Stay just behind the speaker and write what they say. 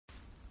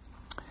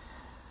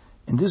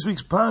In this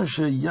week's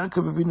parasha,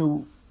 Yaakov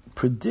Avinu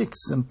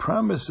predicts and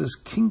promises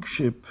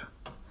kingship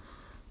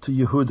to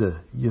Yehuda.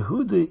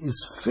 Yehuda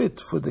is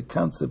fit for the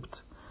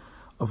concept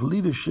of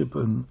leadership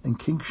and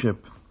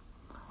kingship.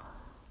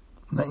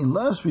 Now, in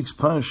last week's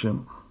parasha,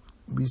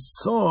 we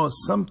saw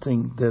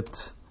something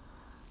that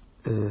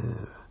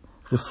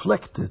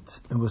reflected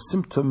and was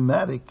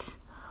symptomatic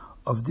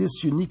of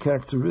this unique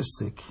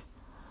characteristic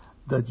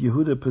that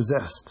Yehuda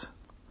possessed.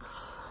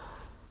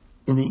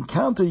 In the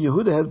encounter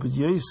Yehuda had with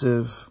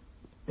Yosef,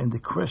 and the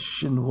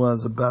question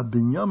was about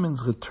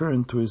Binyamin's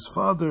return to his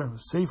father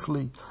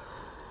safely,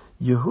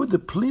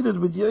 Yehuda pleaded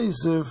with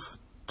Yosef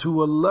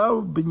to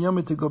allow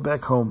Binyamin to go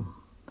back home.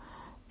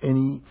 And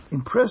he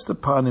impressed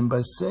upon him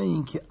by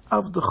saying, Ki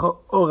avdecha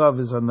orav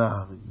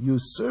ezanar, your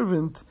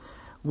servant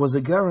was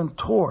a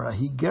guarantor.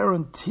 He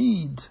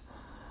guaranteed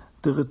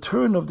the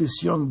return of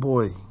this young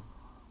boy.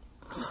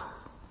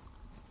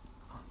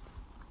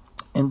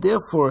 And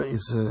therefore,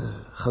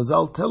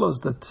 Chazal tell us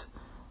that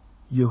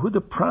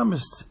Yehuda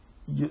promised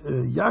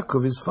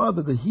Yaakov, his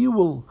father, that he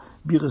will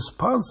be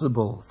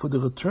responsible for the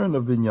return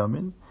of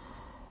Binyamin.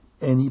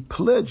 And he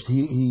pledged,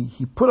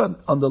 he put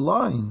on the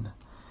line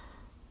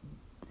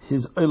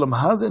his Olam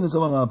Hazeh and his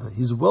Olam Haba,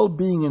 his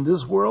well-being in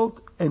this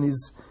world and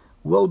his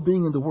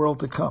well-being in the world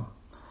to come.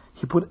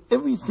 He put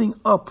everything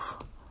up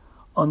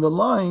on the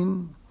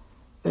line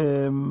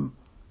in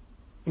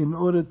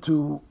order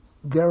to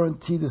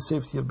guarantee the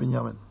safety of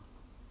Binyamin.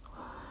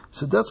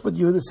 So that's what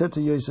Yehuda said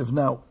to Yosef.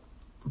 Now,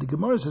 the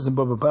Gemara says in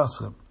Baba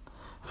Basra,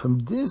 from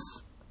this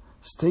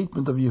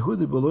statement of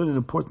Yehuda, we learn an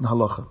important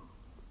halacha.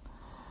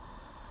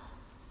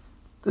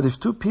 That if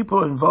two people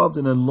are involved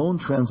in a loan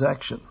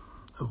transaction,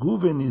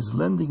 Reuven is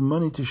lending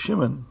money to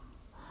Shimon,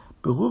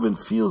 but Reuven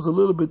feels a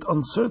little bit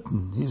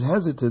uncertain. He's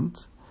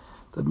hesitant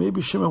that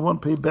maybe Shimon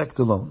won't pay back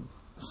the loan.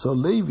 So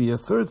Levi, a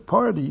third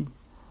party,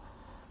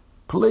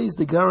 plays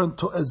the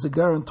guarantor as the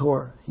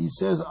guarantor. He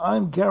says,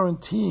 I'm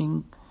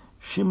guaranteeing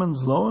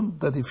Shimon's loan,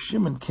 that if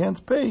Shimon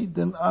can't pay,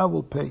 then I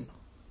will pay.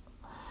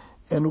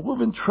 And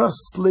Reuven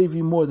trusts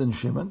Levi more than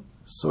Shimon,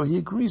 so he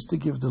agrees to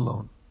give the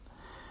loan.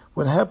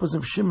 What happens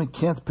if Shimon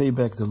can't pay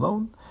back the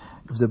loan?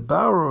 If the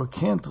borrower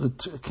can't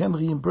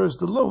reimburse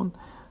the loan,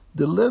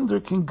 the lender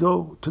can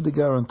go to the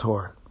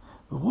guarantor.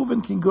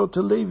 Reuven can go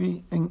to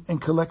Levi and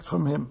collect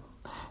from him.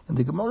 And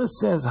the Gemara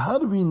says, how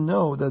do we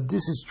know that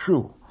this is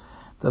true?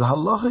 That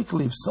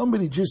halachically, if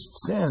somebody just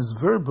says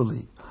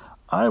verbally,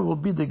 I will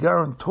be the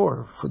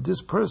guarantor for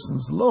this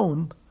person's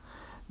loan,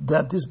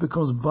 that this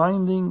becomes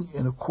binding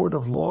in a court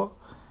of law,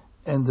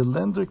 and the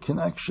lender can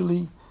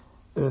actually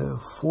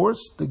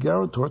force the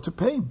guarantor to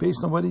pay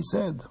based on what he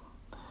said.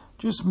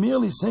 Just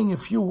merely saying a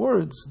few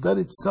words, that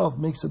itself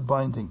makes it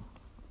binding.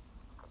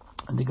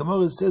 And the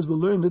Gemara says we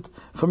learned it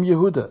from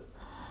Yehuda.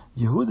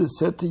 Yehuda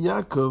said to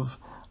Yaakov,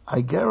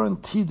 I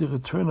guarantee the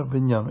return of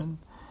Binyamin,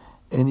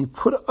 and he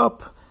put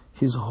up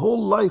his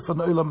whole life on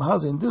Olam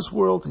Hazeh in this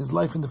world, his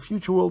life in the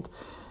future world.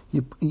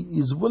 He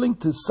is willing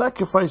to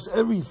sacrifice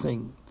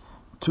everything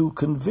to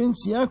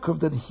convince Yaakov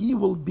that he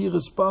will be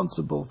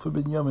responsible for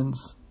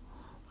Binyamin's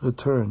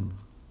return.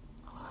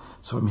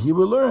 So from here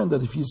we learn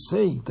that if you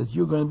say that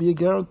you're going to be a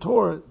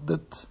guarantor,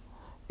 that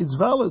it's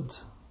valid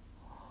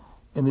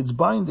and it's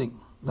binding.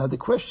 Now the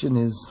question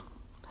is,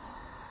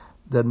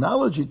 the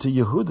analogy to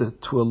Yehuda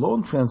to a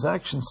loan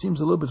transaction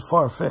seems a little bit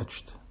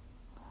far-fetched.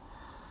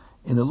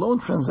 In a loan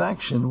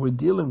transaction, we're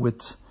dealing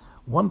with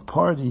one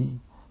party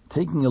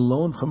taking a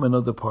loan from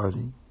another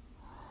party,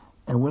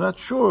 and we're not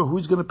sure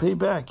who's going to pay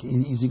back.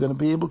 Is he going to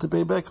be able to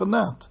pay back or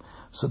not?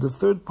 So the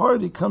third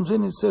party comes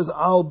in and says,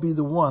 I'll be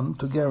the one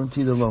to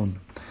guarantee the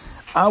loan.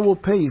 I will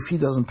pay if he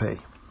doesn't pay.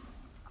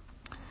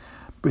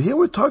 But here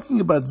we're talking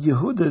about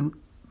Yehuda.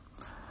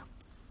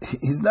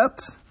 He's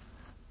not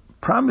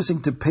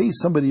promising to pay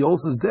somebody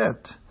else's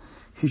debt.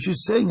 He's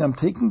just saying, I'm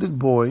taking the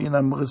boy and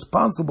I'm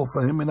responsible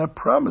for him, and I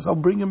promise I'll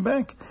bring him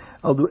back.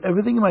 I'll do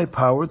everything in my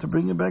power to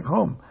bring him back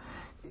home.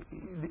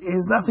 It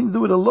has nothing to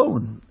do with a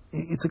loan.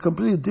 It's a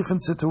completely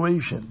different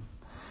situation.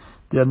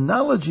 The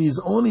analogy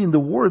is only in the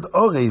word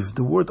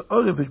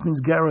orev, which means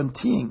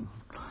guaranteeing.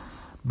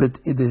 But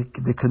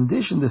the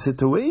condition, the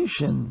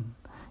situation,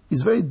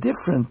 is very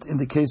different in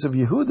the case of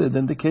Yehuda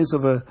than the case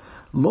of a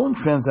loan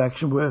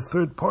transaction where a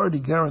third party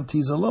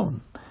guarantees a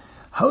loan.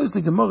 How is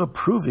the Gemara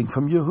proving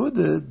from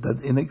Yehuda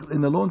that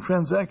in a loan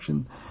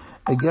transaction,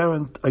 a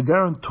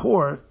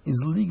guarantor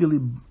is legally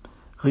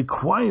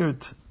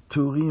required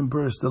to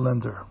reimburse the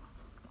lender?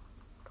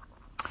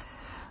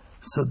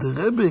 So the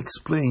Rebbe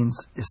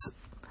explains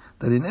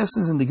that in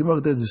essence in the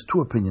Gemara there's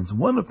two opinions.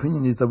 One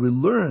opinion is that we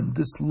learn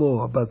this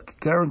law about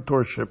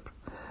guarantorship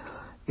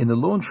in a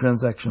loan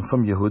transaction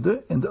from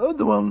Yehuda, and the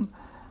other one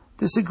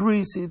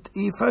disagrees.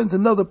 He finds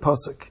another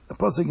pasuk, a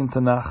pasuk in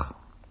Tanakh.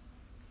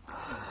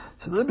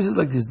 So the Rebbe says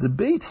like this: the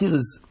debate here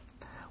is,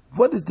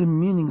 what is the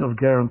meaning of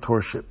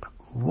guarantorship?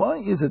 Why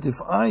is it if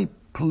I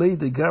play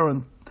the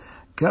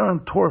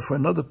guarantor for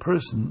another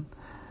person,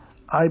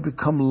 I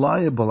become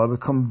liable, I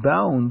become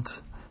bound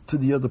to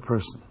the other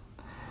person?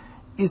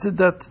 Is it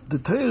that the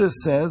Torah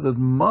says that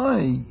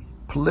my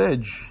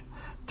pledge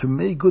to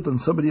make good on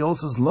somebody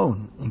else's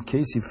loan in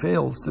case he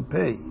fails to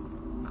pay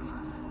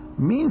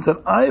means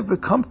that I've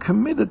become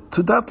committed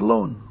to that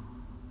loan.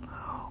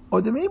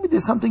 Or maybe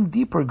there's something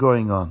deeper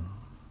going on.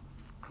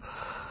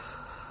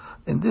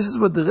 And this is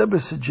what the Rebbe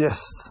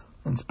suggests,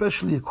 and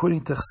especially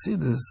according to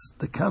Chassidus,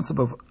 the concept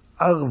of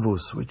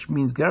arvus, which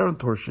means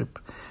guarantorship,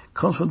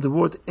 comes from the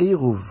word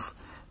eruv,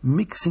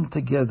 mixing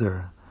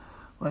together,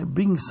 right?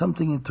 Bringing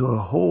something into a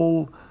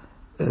whole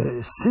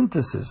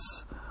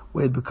synthesis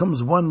where it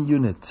becomes one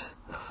unit.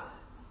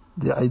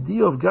 The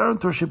idea of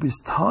guarantorship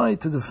is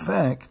tied to the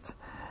fact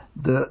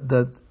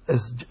that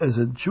as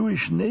a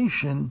Jewish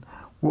nation,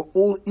 we're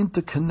all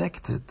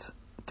interconnected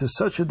to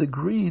such a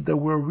degree that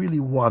we're really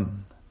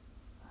one.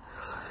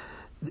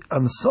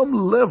 On some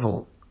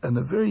level, and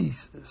a very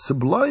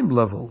sublime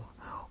level,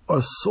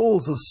 our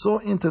souls are so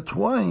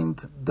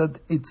intertwined that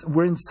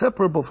we're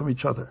inseparable from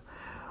each other.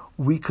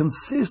 We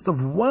consist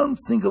of one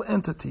single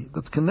entity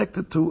that's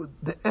connected to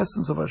the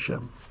essence of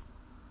Hashem.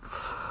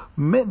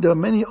 There are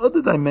many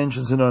other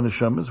dimensions in our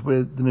neshamas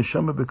where the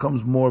neshama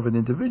becomes more of an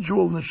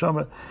individual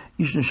neshama,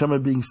 each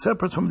neshama being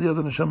separate from the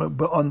other neshama,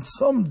 but on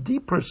some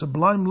deeper,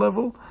 sublime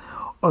level,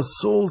 our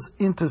souls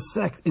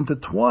intersect,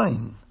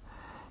 intertwine,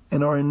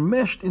 and are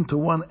enmeshed into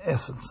one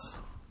essence.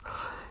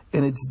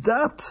 And it's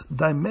that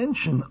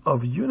dimension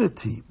of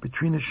unity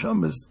between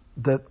neshamas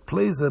that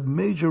plays a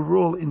major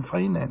role in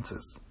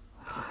finances.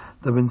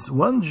 That when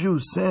one Jew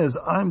says,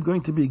 I'm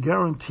going to be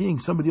guaranteeing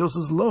somebody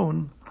else's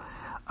loan,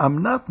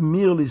 I'm not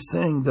merely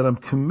saying that I'm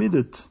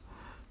committed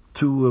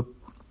to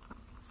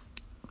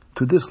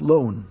this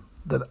loan,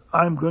 that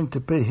I'm going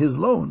to pay his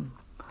loan.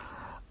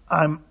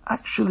 I'm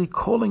actually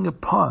calling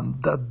upon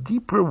that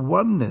deeper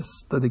oneness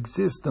that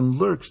exists and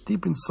lurks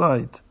deep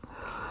inside,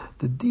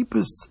 the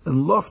deepest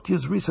and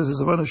loftiest recesses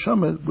of our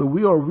neshama, where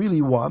we are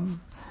really one.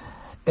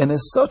 And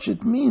as such,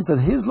 it means that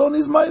his loan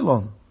is my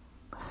loan.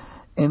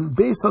 And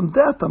based on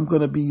that, I'm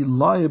going to be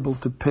liable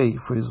to pay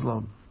for his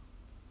loan.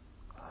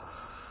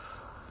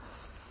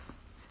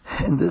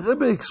 And the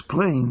Rebbe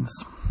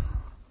explains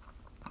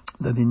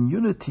that in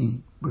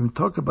unity, when we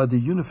talk about the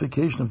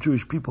unification of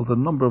Jewish people, there are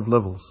a number of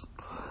levels.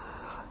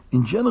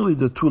 In generally,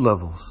 there are two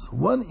levels.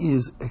 One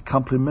is a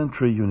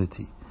complementary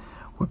unity,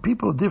 where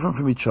people are different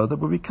from each other,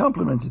 but we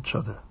complement each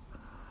other.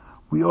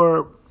 We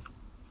are,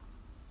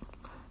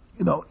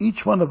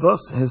 each one of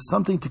us has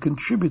something to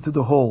contribute to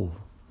the whole.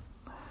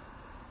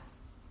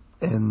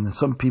 And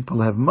some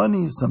people have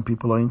money, some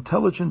people are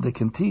intelligent, they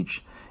can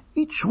teach.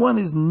 Each one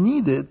is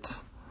needed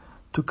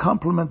to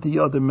complement the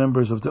other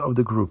members of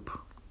the group.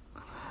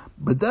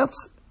 But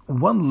that's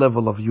one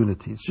level of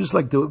unity. It's just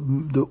like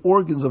the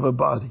organs of a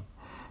body.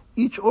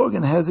 Each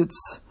organ has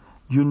its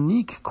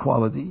unique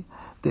quality.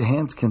 The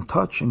hands can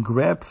touch and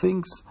grab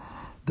things.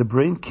 The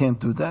brain can't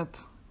do that.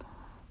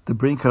 The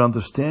brain can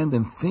understand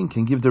and think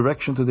and give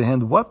direction to the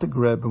hand what to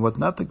grab and what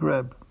not to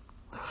grab.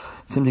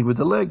 Same thing with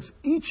the legs.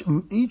 Each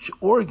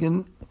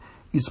organ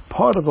is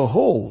part of a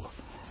whole,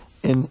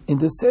 and in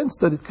the sense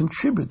that it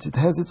contributes, it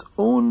has its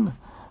own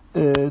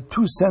 2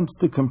 cents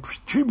to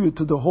contribute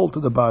to the whole, to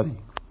the body.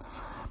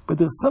 But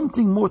there's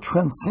something more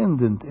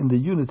transcendent in the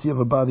unity of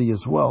a body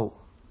as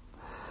well.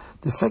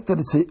 The fact that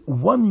it's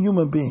one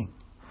human being.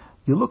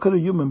 You look at a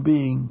human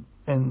being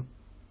and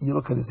you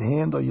look at his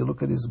hand, or you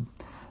look at his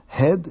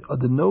head, or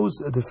the nose,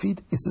 or the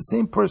feet, it's the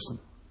same person.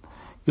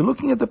 You're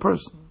looking at the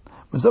person.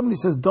 When somebody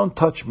says, don't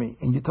touch me,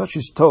 and you touch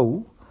his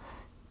toe,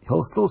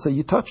 he'll still say,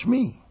 you touch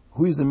me.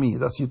 Who is the me?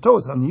 That's your toe,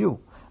 it's on you.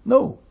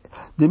 No.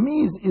 The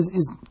me is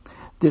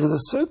there is a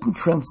certain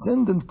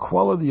transcendent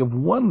quality of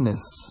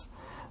oneness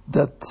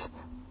that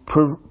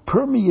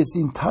permeates the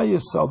entire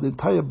self, the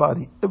entire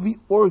body. Every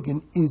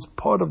organ is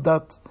part of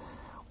that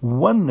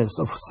oneness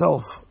of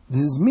self.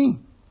 This is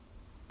me.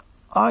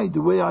 I,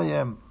 the way I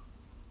am.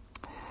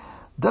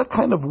 That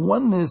kind of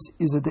oneness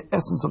is at the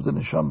essence of the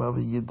neshama of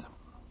a Yid.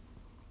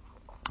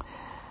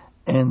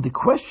 And the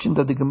question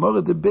that the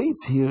Gemara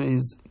debates here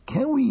is,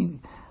 can we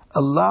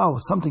allow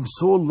something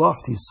so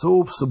lofty,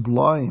 so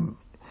sublime,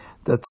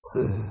 that's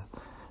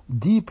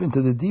deep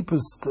into the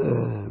deepest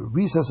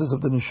recesses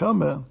of the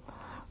neshama,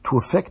 to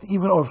affect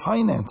even our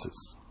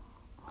finances?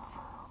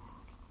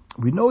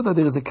 We know that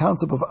there is a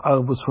concept of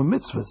arvus for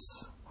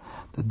mitzvahs.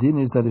 The din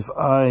is that if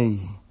I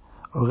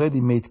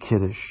already made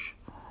kiddush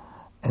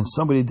and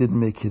somebody didn't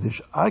make kiddush,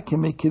 I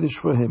can make kiddush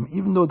for him,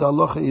 even though the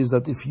halacha is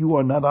that if you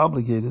are not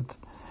obligated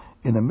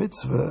in a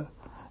mitzvah,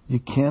 you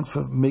can't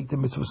make the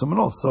mitzvah for someone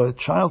else. So a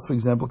child, for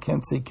example,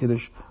 can't say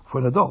kiddush for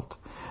an adult.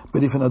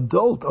 But if an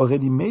adult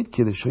already made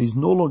kiddush, so he's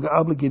no longer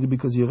obligated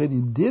because he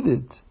already did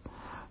it,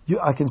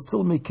 I can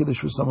still make kiddush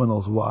for someone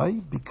else. Why?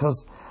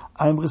 Because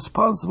I'm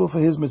responsible for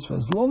his mitzvah.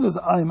 As long as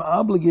I'm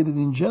obligated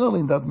in general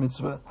in that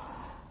mitzvah,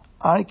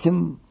 I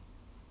can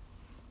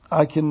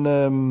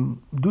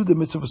do the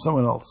mitzvah for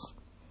someone else,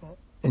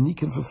 and he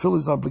can fulfill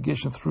his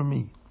obligation through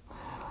me.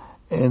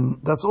 And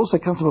that's also a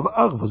concept of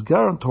arvus,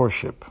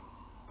 guarantorship.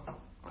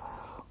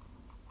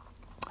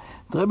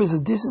 The Rebbe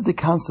says this is the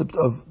concept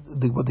of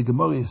what the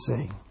Gemara is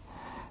saying.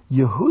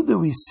 Yehuda,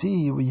 we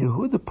see, when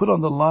Yehuda put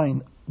on the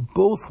line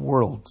both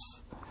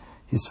worlds,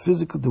 his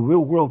physical, the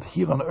real world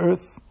here on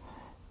earth,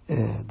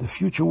 the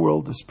future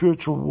world, the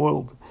spiritual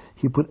world.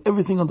 He put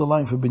everything on the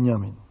line for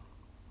Binyamin.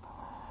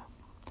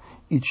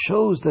 It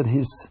shows that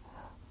his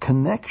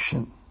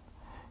connection,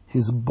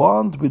 his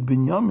bond with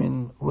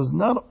Binyamin was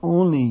not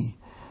only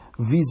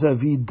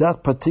vis-a-vis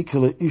that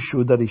particular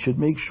issue that he should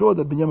make sure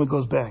that Binyamin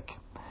goes back.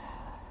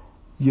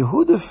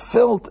 Yehuda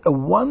felt a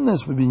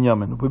oneness with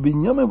Binyamin, where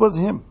Binyamin was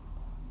him.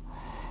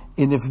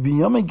 And if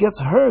Binyamin gets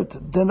hurt,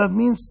 then that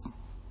means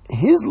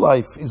his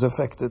life is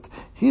affected.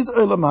 His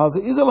Olam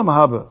Hazeh, his Olam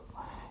Haba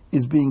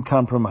is being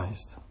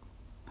compromised.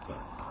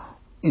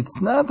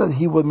 It's not that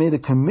he made a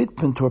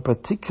commitment to a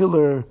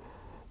particular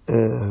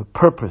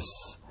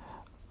purpose,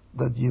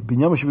 that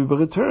Binyamin should be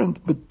returned,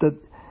 but that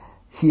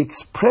he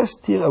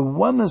expressed here a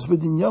oneness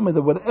with Binyamin,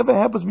 that whatever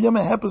happens,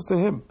 Binyamin happens to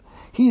him.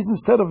 He is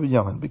instead of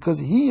Binyamin, because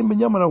he and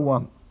Binyamin are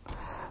one.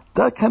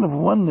 That kind of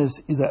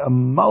oneness is a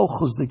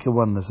malchus dike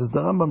oneness. As the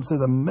Rambam said,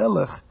 a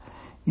melech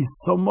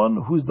is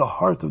someone who is the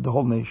heart of the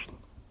whole nation.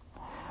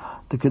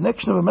 The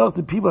connection of a melech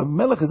to people, a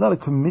melech is not a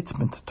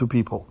commitment to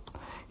people.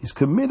 He's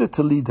committed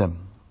to lead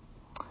them.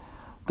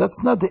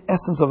 That's not the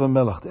essence of a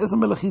melech. The essence of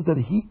a melech is that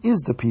he is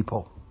the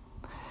people.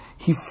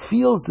 He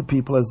feels the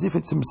people as if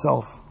it's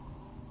himself.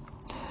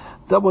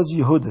 That was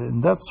Yehuda,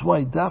 and that's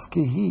why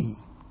Dafke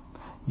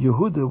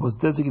Yehuda was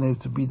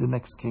designated to be the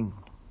next king.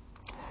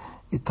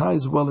 It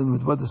ties well in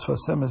with what the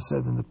Sfas Emes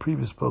said in the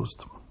previous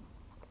post.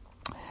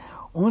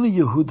 Only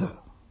Yehuda,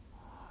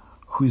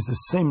 who is the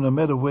same no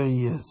matter where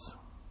he is,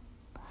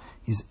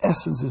 his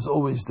essence is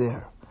always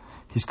there.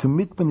 His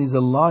commitment is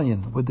a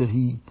lion, whether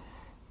he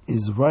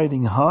is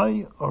riding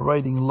high or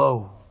riding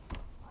low.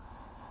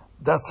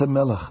 That's a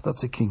melech,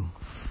 that's a king.